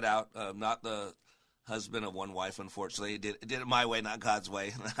they're spread out. Not the husband of one wife, unfortunately. Did it my way, not God's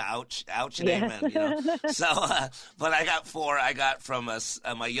way. Ouch, and amen. You know? So, but I got 4. I got from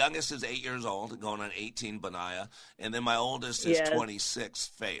my youngest is 8 years old, going on 18, Benaiah, and then my oldest is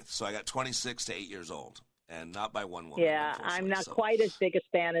 26, Faith. So I got 26 to 8 years old. And not by one woman. Yeah, I'm not quite as big a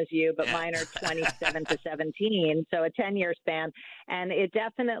span as you, but mine are 27 to 17, so a 10-year span. And it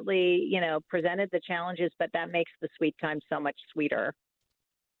definitely, you know, presented the challenges, but that makes the sweet time so much sweeter.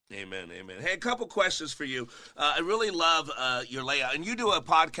 Amen. Hey, a couple questions for you. I really love your layout. And you do a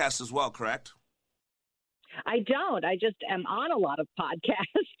podcast as well, correct? I don't. I just am on a lot of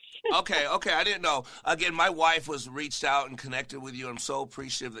podcasts. Okay. I didn't know. Again, my wife was reached out and connected with you. I'm so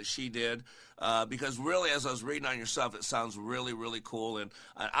appreciative that she did. Because really, as I was reading on your stuff, it sounds really, really cool. And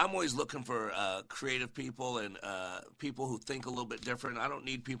I'm always looking for creative people and people who think a little bit different. I don't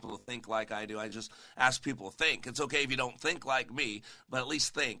need people to think like I do. I just ask people to think. It's okay if you don't think like me, but at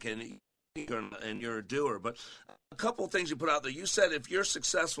least think. And you're a doer. But a couple of things you put out there. You said if you're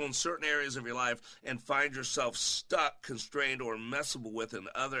successful in certain areas of your life and find yourself stuck, constrained, or messable with in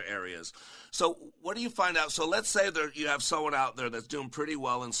other areas. So what do you find out? So let's say you have someone out there that's doing pretty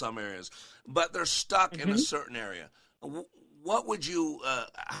well in some areas, but they're stuck in a certain area. What would you?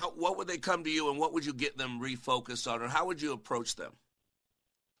 What would they come to you, and what would you get them refocused on, or how would you approach them?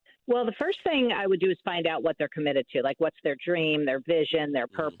 Well, the first thing I would do is find out what they're committed to, like what's their dream, their vision, their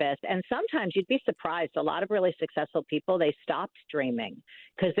purpose. And sometimes you'd be surprised. A lot of really successful people, they stopped dreaming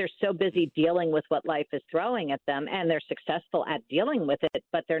because they're so busy dealing with what life is throwing at them, and they're successful at dealing with it,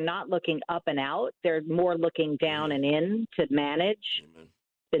 but they're not looking up and out. They're more looking down and in to manage,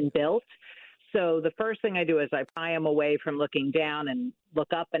 been built. So the first thing I do is I pry them away from looking down and look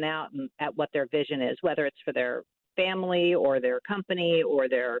up and out and at what their vision is, whether it's for their family or their company or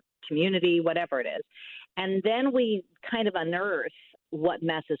their community, whatever it is. And then we kind of unearth what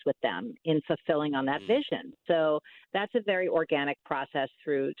messes with them in fulfilling on that vision. So that's a very organic process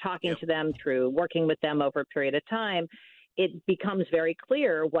through talking to them, through working with them over a period of time. It becomes very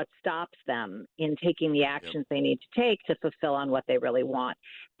clear what stops them in taking the actions they need to take to fulfill on what they really want.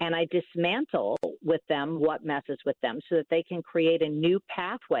 And I dismantle with them what messes with them so that they can create a new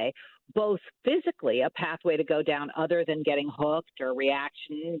pathway, both physically, a pathway to go down other than getting hooked or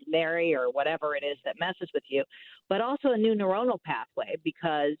reactionary or whatever it is that messes with you, but also a new neuronal pathway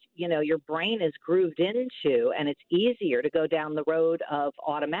because, you know, your brain is grooved into and it's easier to go down the road of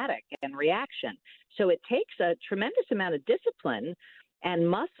automatic and reaction. So it takes a tremendous amount of discipline and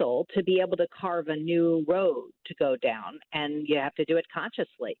muscle to be able to carve a new road to go down, and you have to do it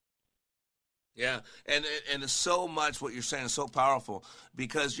consciously. Yeah, and it's so much what you're saying is so powerful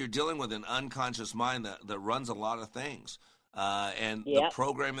because you're dealing with an unconscious mind that runs a lot of things. And the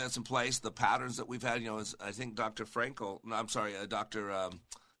program that's in place, the patterns that we've had, you know, I think Dr. Frankel,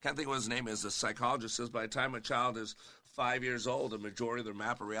 can't think of what his name is, the psychologist says by the time a child is 5 years old, the majority of their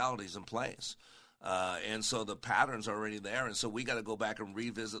map of reality is in place. And so the patterns are already there. And so we got to go back and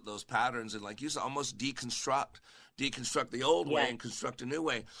revisit those patterns and, like you said, almost deconstruct the old way and construct a new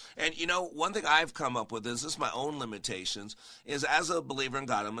way. And, you know, one thing I've come up with is my own limitations is as a believer in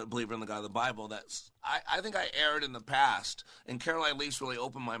God, I'm a believer in the God of the Bible, that's I think I erred in the past. And Caroline Leafs really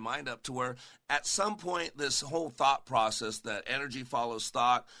opened my mind up to where at some point this whole thought process that energy follows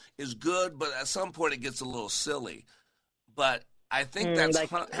thought is good, but at some point it gets a little silly. But I think that's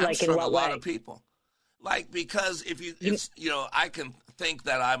hamstrung a lot of people. Like, because if I can think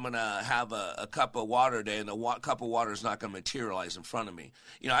that I'm going to have a cup of water a day and the cup of water is not going to materialize in front of me.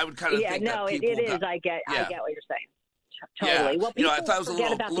 You know, I would kind of think that people... it is. I get what you're saying. Totally. Yeah. Well, people I thought it was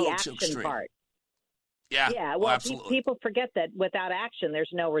forget a about little the too action extreme. part. Yeah. Yeah. Well, absolutely. people forget that without action,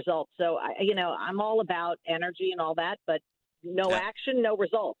 there's no results. So, I'm all about energy and all that, but no action, no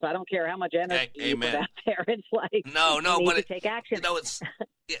results. I don't care how much energy you put out there. It's like no, you need but to take action.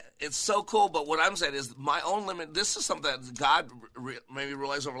 It's so cool. But what I'm saying is my own limit. This is something that God maybe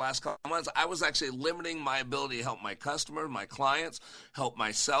realized over the last couple of months. I was actually limiting my ability to help my customers, my clients, help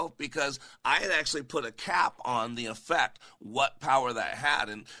myself, because I had actually put a cap on the effect, what power that had.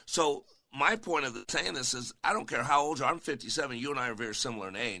 And so my point of saying this is I don't care how old you are. I'm 57. You and I are very similar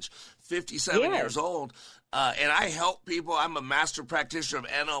in age. 57 years old. And I help people. I'm a master practitioner of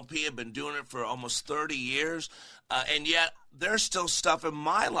NLP. I've been doing it for almost 30 years. And yet there's still stuff in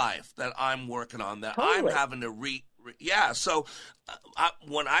my life that I'm working on that I'm having to So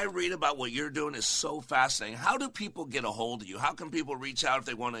when I read about what you're doing is so fascinating. How do people get a hold of you? How can people reach out if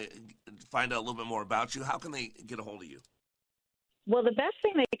they want to find out a little bit more about you? How can they get a hold of you? Well, the best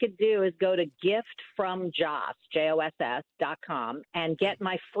thing they could do is go to giftfromjoss, JOSS.com, and get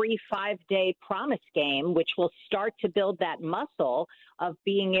my free 5-day promise game, which will start to build that muscle of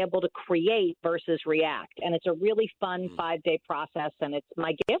being able to create versus react. And it's a really fun 5-day process, and it's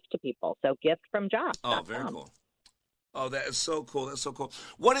my gift to people. So giftfromjoss.com. Oh, very cool. Oh, that is so cool. That's so cool.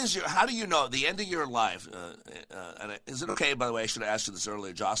 How do you know at the end of your life, and is it okay, by the way, I should have asked you this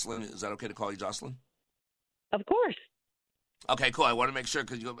earlier, Jocelyn, is that okay to call you Jocelyn? Of course. Okay, cool. I want to make sure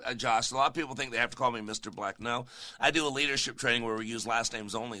because Josh, a lot of people think they have to call me Mr. Black. No, I do a leadership training where we use last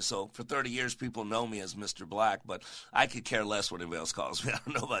names only. So for 30 years, people know me as Mr. Black, but I could care less what anybody else calls me. I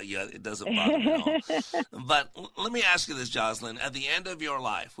don't know about you. It doesn't bother me at all. But let me ask you this, Jocelyn. At the end of your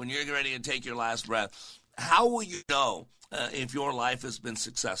life, when you're ready to take your last breath, how will you know if your life has been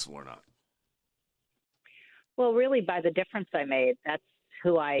successful or not? Well, really by the difference I made. That's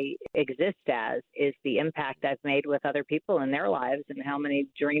who I exist as, is the impact I've made with other people in their lives and how many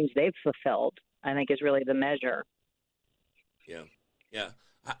dreams they've fulfilled, I think is really the measure. Yeah.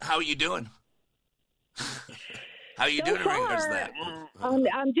 How are you doing? How are you doing in regards to that? I'm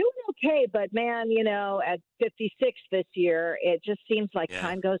doing okay, but man, at 56 this year, it just seems like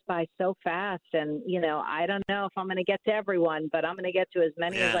time goes by so fast. And, I don't know if I'm going to get to everyone, but I'm going to get to as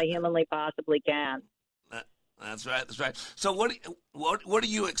many as I humanly possibly can. That's right. So what are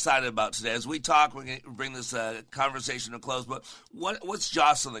you excited about today? As we talk, we're going to bring this conversation to a close, but what's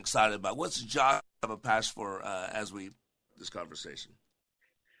Jocelyn excited about? What's Jocelyn have a passion for this conversation?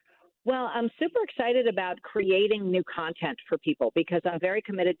 Well, I'm super excited about creating new content for people because I'm very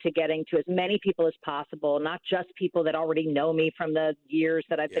committed to getting to as many people as possible, not just people that already know me from the years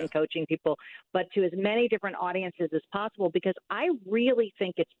that I've been coaching people, but to as many different audiences as possible because I really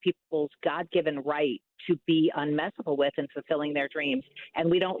think it's people's God-given right to be unmessable with and fulfilling their dreams, and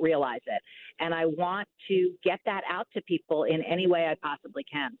we don't realize it. And I want to get that out to people in any way I possibly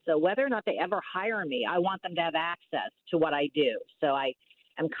can. So whether or not they ever hire me, I want them to have access to what I do. So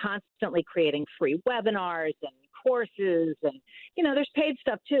I'm constantly creating free webinars and courses and, there's paid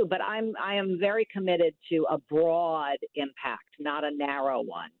stuff too, but I am very committed to a broad impact, not a narrow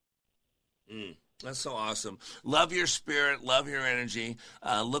one. That's so awesome. Love your spirit, love your energy.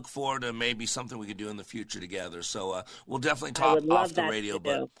 Look forward to maybe something we could do in the future together. So we'll definitely talk off the radio.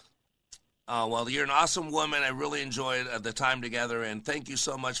 But well, you're an awesome woman. I really enjoyed the time together, and thank you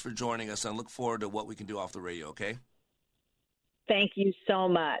so much for joining us. I look forward to what we can do off the radio, okay? Thank you so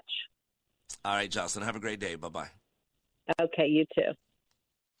much. All right, Jocelyn. Have a great day. Bye-bye. Okay, you too.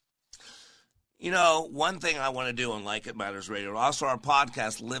 One thing I want to do on Like It Matters Radio, also our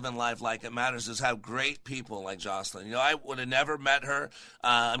podcast, Living Life Like It Matters, is have great people like Jocelyn. I would have never met her.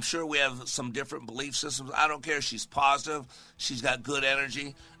 I'm sure we have some different belief systems. I don't care. She's positive. She's got good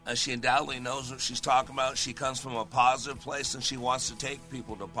energy. She undoubtedly knows what she's talking about. She comes from a positive place, and she wants to take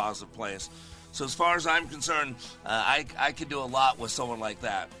people to a positive place. So as far as I'm concerned, I could do a lot with someone like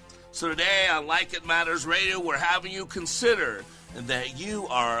that. So today on Like It Matters Radio, we're having you consider that you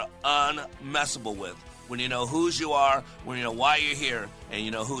are unmessable with. When you know whose you are, when you know why you're here, and you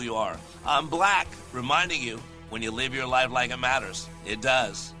know who you are. I'm Black, reminding you, when you live your life like it matters, it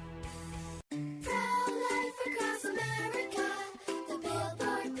does.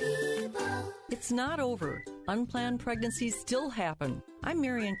 It's not over. Unplanned pregnancies still happen. I'm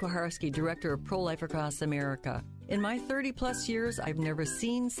Marianne Koharski, Director of Pro-Life Across America. In my 30-plus years, I've never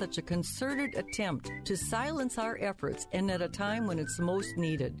seen such a concerted attempt to silence our efforts and at a time when it's most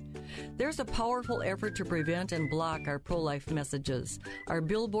needed. There's a powerful effort to prevent and block our pro-life messages. Our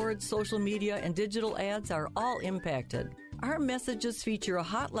billboards, social media, and digital ads are all impacted. Our messages feature a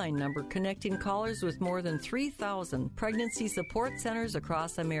hotline number connecting callers with more than 3,000 pregnancy support centers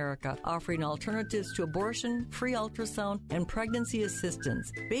across America, offering alternatives to abortion, free ultrasound, and pregnancy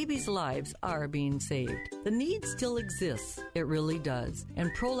assistance. Babies' lives are being saved. The need still exists. It really does.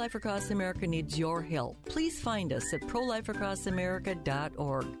 And Pro-Life Across America needs your help. Please find us at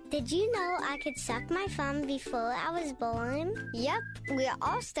prolifeacrossamerica.org. Did you know I could suck my thumb before I was born? Yep, we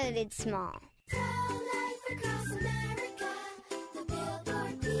all started small.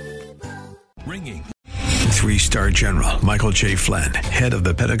 Ringing. 3-star General Michael J. Flynn, head of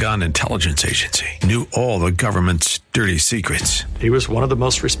the Pentagon Intelligence Agency, knew all the government's dirty secrets. He was one of the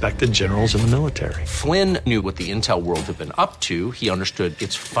most respected generals in the military. Flynn knew what the intel world had been up to. He understood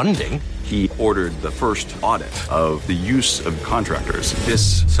its funding. He ordered the first audit of the use of contractors.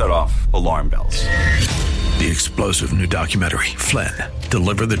 This set off alarm bells. The explosive new documentary, Flynn,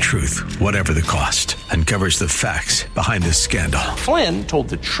 Deliver the Truth, Whatever the Cost, uncovers the facts behind this scandal. Flynn told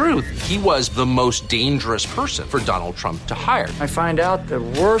the truth. He was the most dangerous person for Donald Trump to hire. I find out the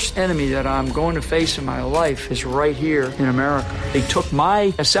worst enemy that I'm going to face in my life is right here in America. They took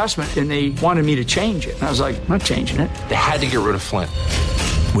my assessment and they wanted me to change it. And I was like, I'm not changing it. They had to get rid of Flynn.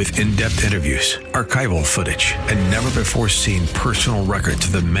 With in-depth interviews, archival footage, and never-before-seen personal records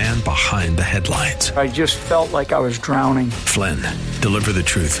of the man behind the headlines. I just felt like I was drowning. Flynn, Deliver the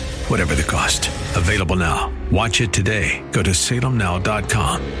Truth, Whatever the Cost. Available now. Watch it today. Go to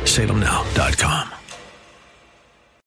salemnow.com. salemnow.com.